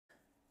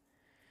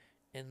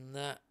in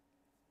that.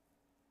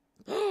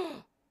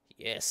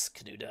 Yes,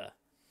 Kenuda.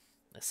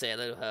 Let's say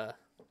hello to her.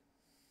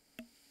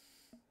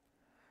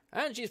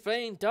 And she's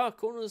playing Dark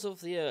Corners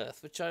of the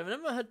Earth, which I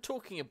remember her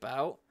talking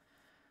about.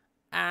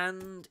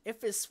 And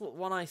if it's what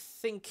one I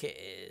think it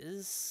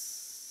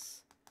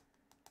is...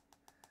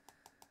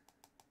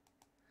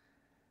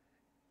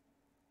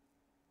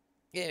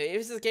 Yeah,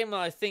 if it's the game that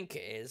I think it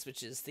is,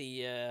 which is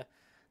the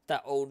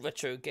that old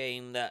retro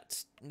game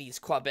that needs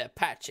quite a bit of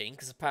patching,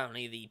 because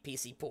apparently the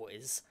PC port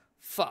is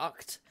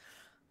fucked,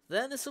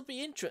 then this will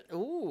be interesting.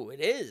 Ooh, it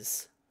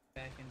is.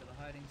 Back into the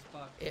hiding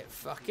spot. It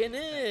fucking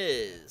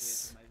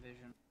is.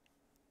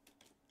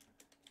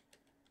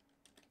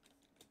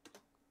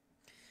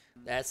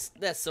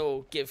 Let's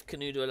all give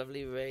Kenuda a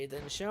lovely raid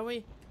then, shall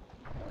we?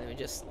 Let me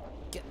just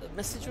get the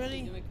message ready.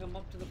 You're gonna come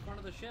up to the front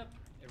of the ship.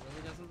 It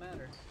really doesn't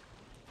matter.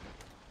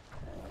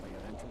 I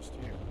got interest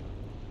here.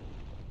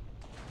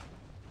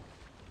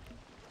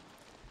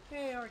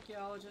 Hey,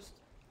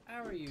 archaeologist.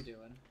 How are you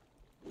doing?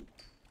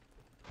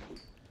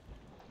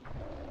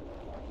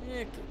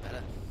 Yeah, could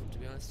better, to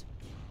be honest.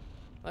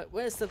 Right,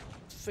 where's the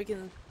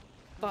freaking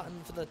button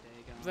for the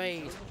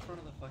raid? Go to the front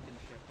of the fucking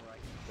ship right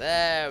now.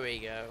 There we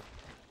go.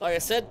 Like I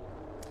said,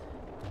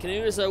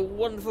 Kenuda's a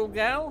wonderful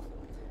gal.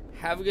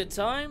 Have a good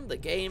time. The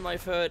game,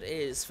 I've heard,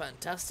 is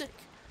fantastic.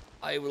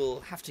 I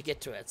will have to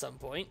get to it at some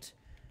point.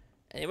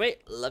 Anyway,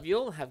 love you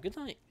all. Have a good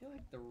night. I feel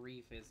like the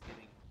reef is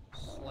getting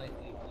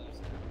slightly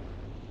looser.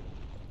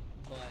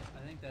 But I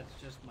think that's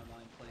just my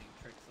mind playing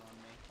tricks on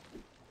me.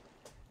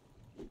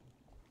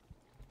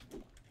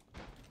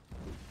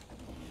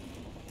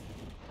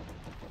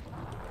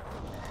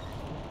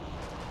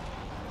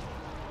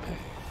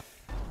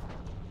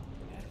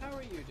 How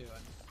are you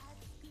doing?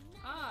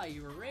 Ah,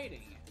 you were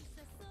raiding.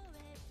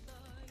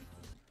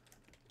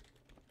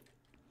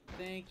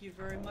 Thank you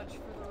very much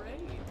for the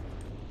raid.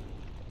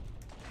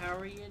 How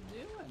are you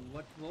doing?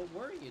 What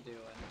were you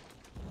doing?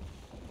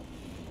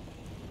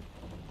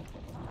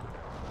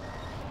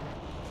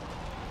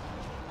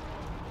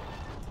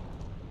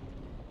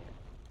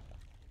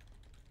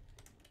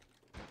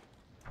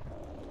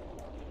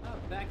 Oh,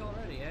 back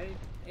already, eh,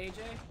 AJ?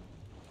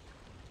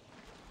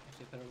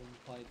 Actually, better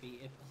would probably be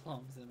it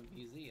belongs in a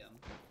museum.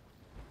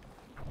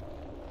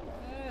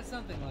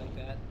 Something like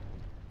that.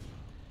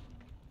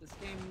 This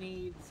game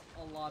needs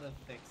a lot of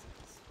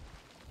fixes.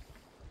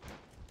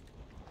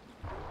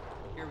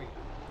 Here we go.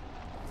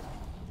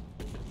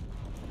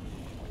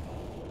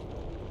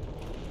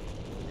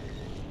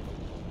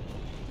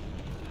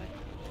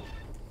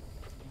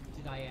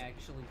 Did I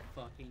actually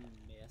fucking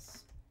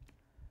miss?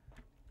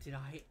 Did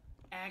I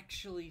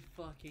actually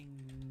fucking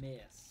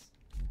miss?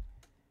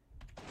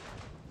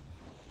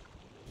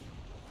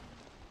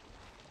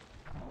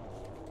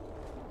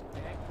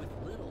 Back with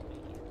little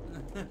me.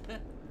 I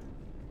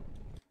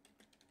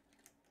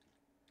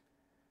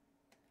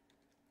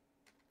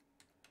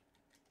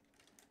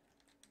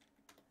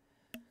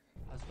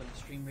was playing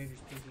Stream Raiders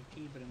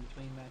PvP, but in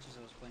between matches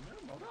I was playing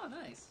Earthworld. Oh,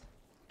 nice.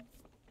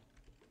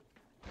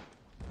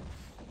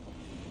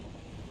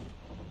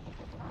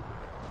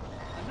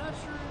 I'm not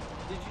sure.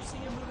 Did you see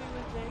a movie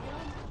with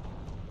Dagon?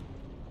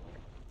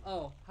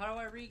 Oh, how do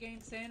I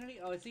regain sanity?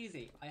 Oh, it's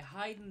easy. I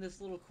hide in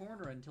this little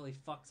corner until he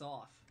fucks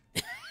off.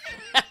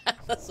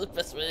 That's the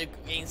best way to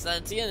gain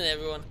sanity in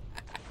everyone.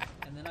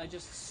 And then I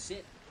just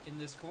sit in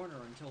this corner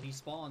until he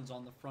spawns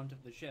on the front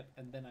of the ship,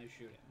 and then I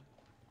shoot him.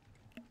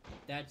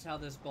 That's how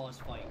this boss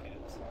fight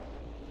goes.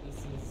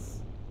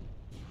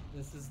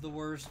 This is the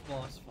worst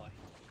boss fight.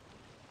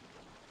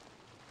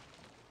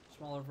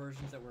 Smaller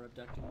versions that were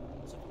abducting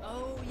women.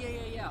 Oh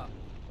yeah.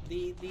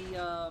 The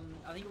I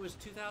think it was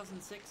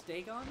 2006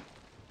 Dagon.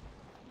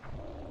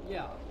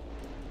 Yeah.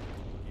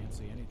 Can't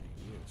see anything.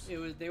 It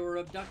was, they were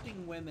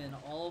abducting women.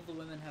 All of the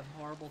women have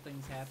horrible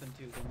things happen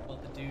to them,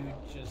 but the dude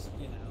just,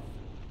 you know,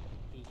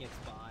 he gets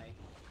by.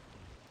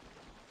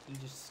 He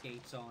just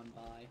skates on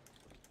by.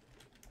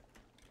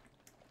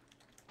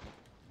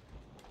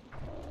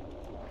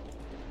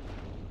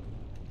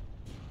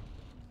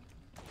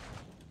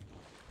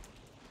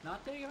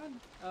 Not Dagon?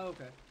 Oh,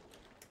 okay.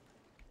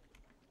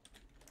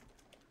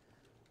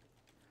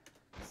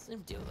 Same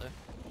deal though.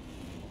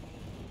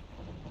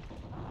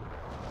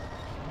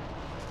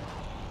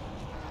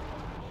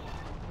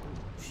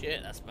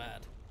 Shit, that's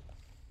bad.